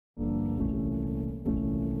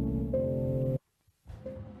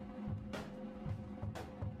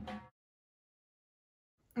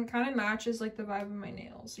It kind of matches like the vibe of my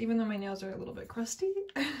nails, even though my nails are a little bit crusty.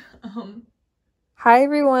 Hi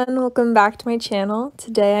everyone, welcome back to my channel.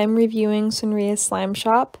 Today I'm reviewing Sonria's Slime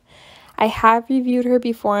Shop. I have reviewed her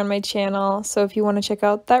before on my channel, so if you want to check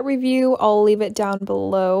out that review, I'll leave it down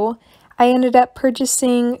below. I ended up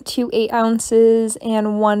purchasing 2 8-ounces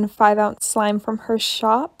and 1 5-ounce slime from her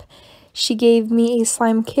shop. She gave me a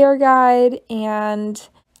slime care guide and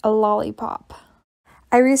a lollipop.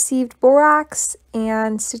 I received borax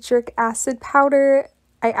and citric acid powder.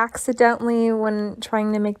 I accidentally, when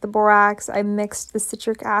trying to make the borax, I mixed the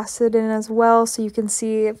citric acid in as well. So you can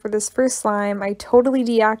see for this first slime, I totally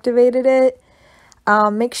deactivated it.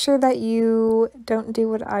 Make sure that you don't do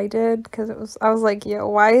what I did, because I was like, yo,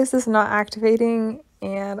 why is this not activating?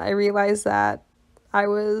 And I realized that I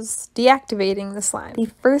was deactivating the slime.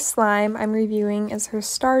 The first slime I'm reviewing is her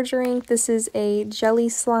star drink. This is a jelly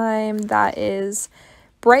slime that is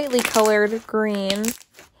brightly colored green.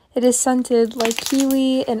 It is scented like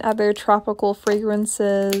kiwi and other tropical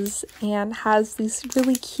fragrances and has these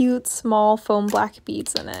really cute small foam black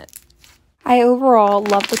beads in it. I overall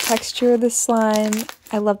love the texture of this slime.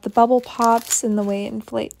 I love the bubble pops and the way it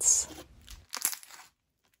inflates.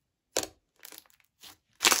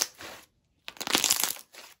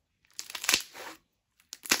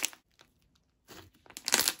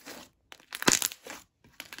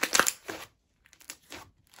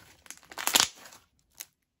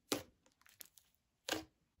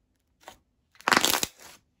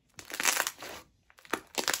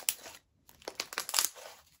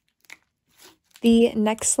 The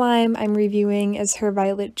next slime I'm reviewing is her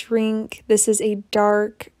violet drink. This is a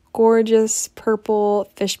dark, gorgeous purple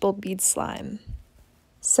fishbowl bead slime,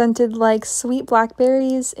 scented like sweet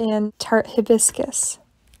blackberries and tart hibiscus.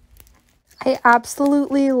 I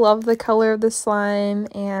absolutely love the color of the slime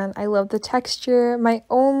and I love the texture. My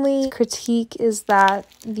only critique is that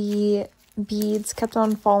the beads kept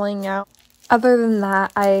on falling out. Other than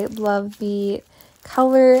that, I love the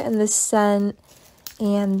color and the scent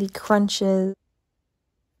and the crunches.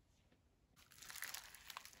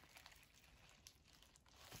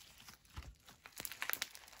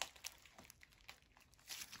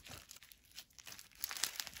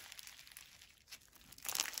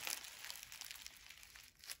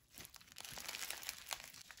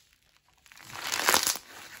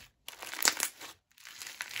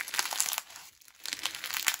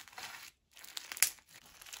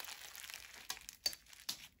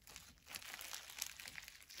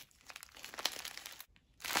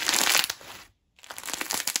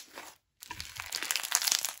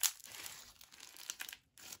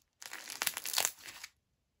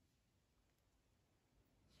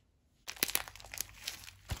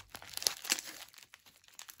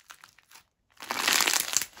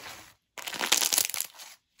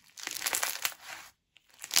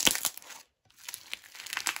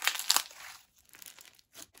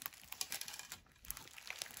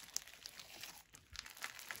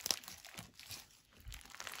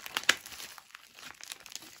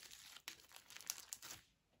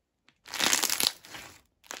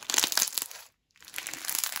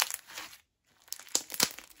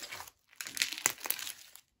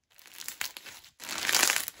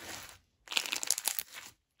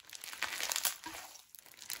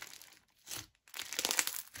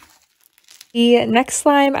 The next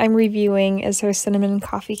slime I'm reviewing is her cinnamon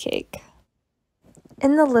coffee cake.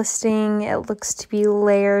 In the listing, it looks to be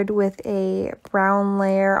layered with a brown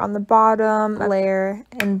layer on the bottom layer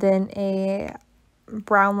and then a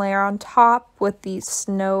brown layer on top with the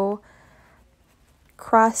snow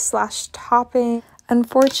crust slash topping.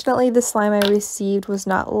 Unfortunately, the slime I received was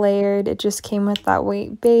not layered. It just came with that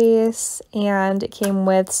white base and it came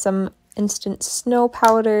with some instant snow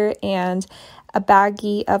powder and a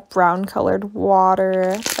baggie of brown colored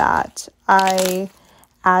water that I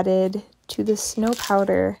added to the snow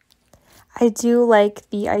powder. I do like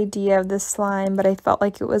the idea of this slime, but I felt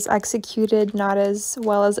like it was executed not as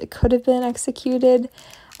well as it could have been executed.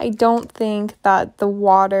 I don't think that the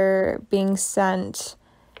water being sent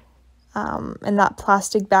in that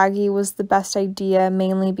plastic baggie was the best idea,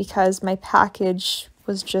 mainly because my package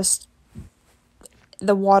was just,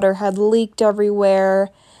 the water had leaked everywhere.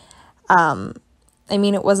 I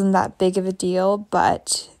mean, it wasn't that big of a deal,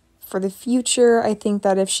 but for the future, I think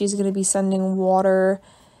that if she's going to be sending water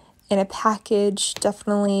in a package,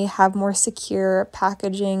 definitely have more secure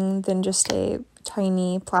packaging than just a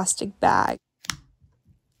tiny plastic bag.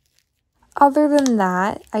 Other than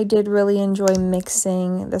that, I did really enjoy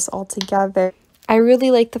mixing this all together. I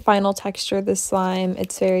really like the final texture of this slime.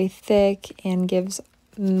 It's very thick and gives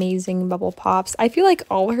amazing bubble pops. I feel like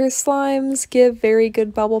all her slimes give very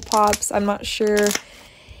good bubble pops. I'm not sure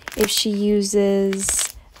if she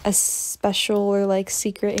uses a special or like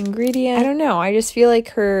secret ingredient. I don't know. I just feel like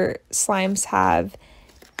her slimes have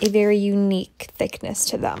a very unique thickness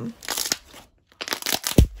to them.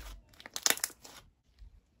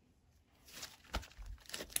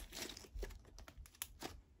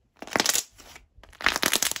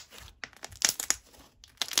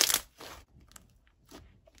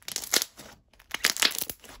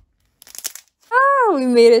 We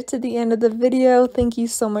made it to the end of the video. Thank you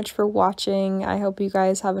so much for watching. I hope you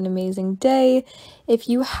guys have an amazing day. If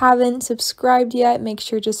you haven't subscribed yet, make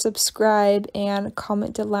sure to subscribe and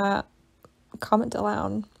comment down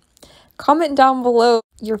below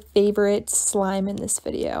your favorite slime in this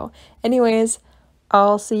video. Anyways,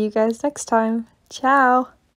 I'll see you guys next time. Ciao!